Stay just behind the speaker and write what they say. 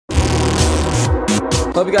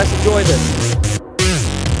Hope you guys enjoy this.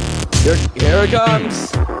 Here it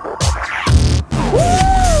comes. Woo!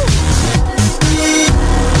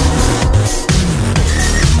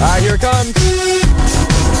 Alright, here it comes.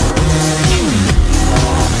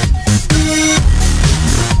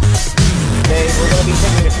 Okay, we're going to be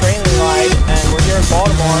taking a train ride, and we're here in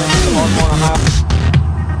Baltimore, Ohio.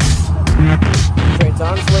 Train's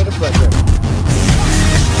on its way to Frederick.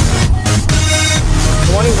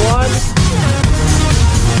 21.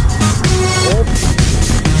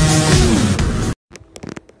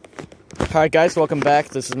 Alright guys, welcome back.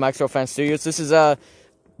 This is Mike's Railfan Studios. This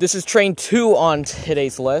is train 2 on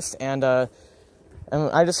today's list, and I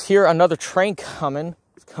just hear another train coming.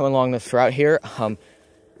 It's coming along this route here.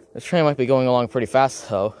 This train might be going along pretty fast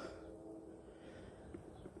though.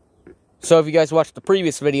 So if you guys watched the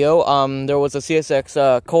previous video, there was a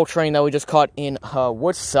CSX coal train that we just caught in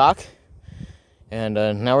Woodstock. And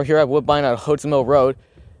now we're here at Woodbine at Hodes Mill Road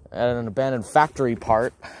at an abandoned factory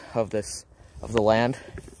part of the land.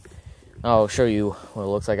 I'll show you what it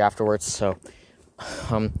looks like afterwards. So,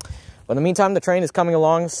 but in the meantime, the train is coming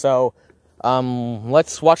along. So,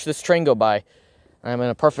 let's watch this train go by. I'm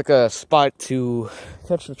in a perfect spot to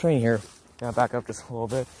catch the train here. Gonna back up just a little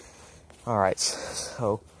bit. All right.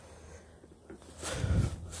 So,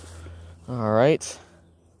 all right.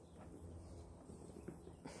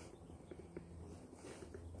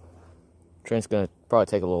 Train's gonna probably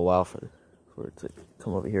take a little while for it to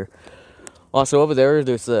come over here. Also over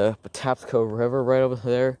there's the Patapsco River right over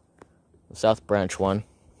there, the South Branch one.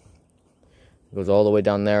 It goes all the way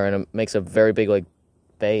down there, and it makes a very big like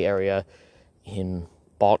bay area in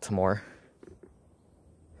Baltimore.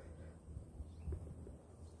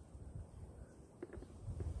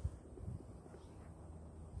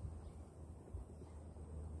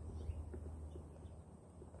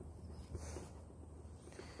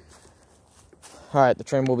 Alright, the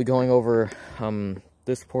train will be going over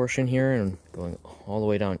this portion here and going all the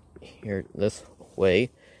way down here this way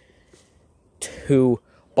to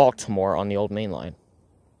Baltimore on the old main line.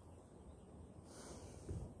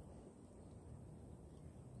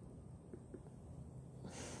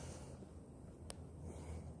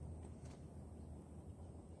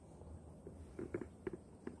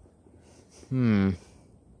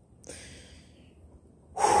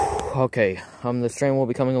 Okay, this train will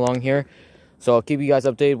be coming along here. So I'll keep you guys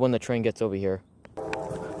updated when the train gets over here.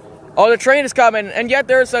 Oh, the train is coming, and yet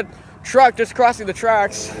there's a truck just crossing the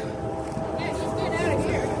tracks. Yeah, just get out of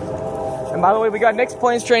here. And by the way, we got Nick's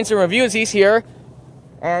Planes, Trains, and Reviews. He's here.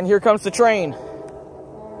 And here comes the train.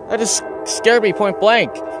 That just scared me point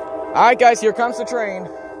blank. Alright guys, here comes the train.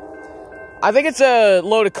 I think it's a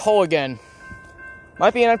load of coal again.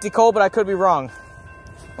 Might be an empty coal, but I could be wrong.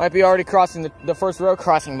 Might be already crossing the first road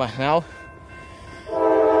crossing by now.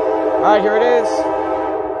 Alright, here it is.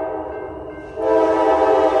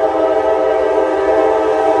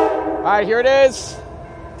 Alright, here it is.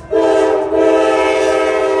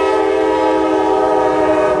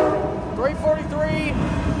 3:43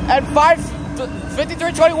 and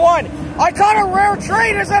 53:21. I caught a rare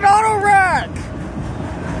train. It's an Autorack.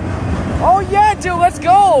 Oh yeah, dude, let's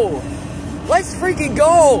go. Let's freaking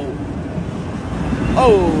go.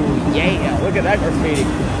 Oh yeah, look at that graffiti.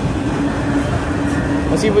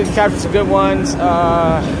 Let's see if we can capture some good ones.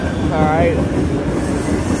 Alright.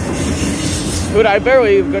 Dude, I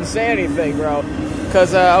barely even gonna say anything, bro.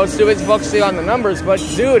 Because I was too busy focusing on the numbers. But,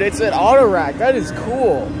 dude, it's an Autorack. That is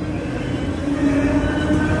cool.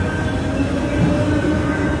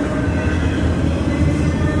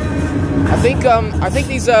 I think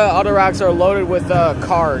these Autoracks are loaded with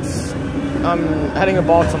cars. Heading to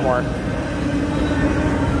Baltimore.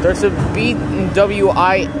 There's a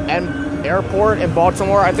BWIN Airport in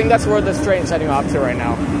Baltimore. I think that's where this train is heading off to right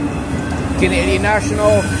now. Canadian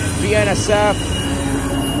National, BNSF.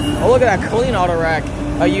 Oh, look at that clean Autorack.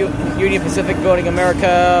 Union Pacific Building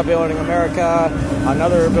America,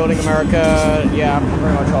 another Building America. Yeah,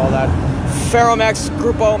 pretty much all that. Ferromex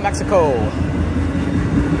Grupo Mexico.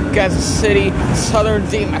 Kansas City, Southern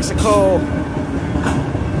D Mexico.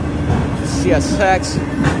 CSX.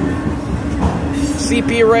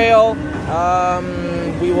 CP Rail.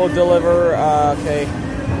 We will deliver, okay.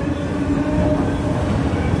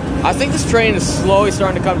 I think this train is slowly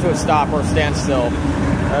starting to come to a stop or standstill.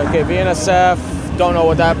 Okay, BNSF, don't know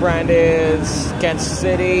what that brand is. Kansas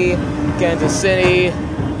City,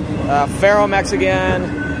 Ferromex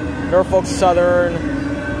again, Norfolk Southern,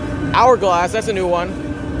 Hourglass, that's a new one.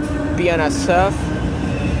 BNSF.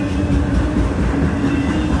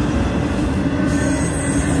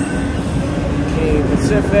 Okay,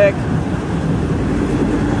 Pacific.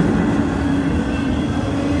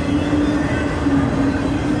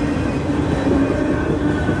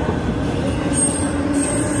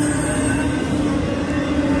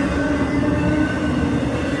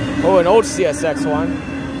 an old CSX one.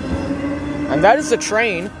 And that is the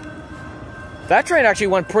train. That train actually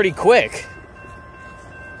went pretty quick.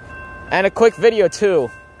 And a quick video too.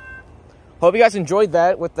 Hope you guys enjoyed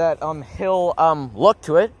that with that hill look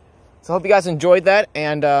to it. So hope you guys enjoyed that.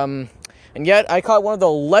 And yet I caught one of the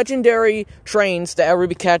legendary trains to ever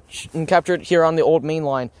be captured here on the old main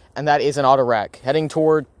line, and that is an Autorack heading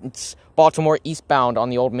towards Baltimore eastbound on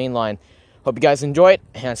the old main line. Hope you guys enjoy it,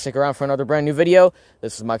 and stick around for another brand new video.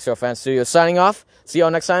 This is Mike's Railfan Studios signing off. See y'all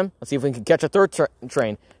next time. Let's see if we can catch a third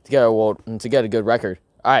train to get a good record.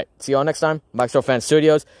 All right, see y'all next time. Mike's Railfan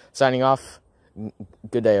Studios signing off.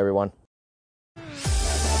 Good day, everyone.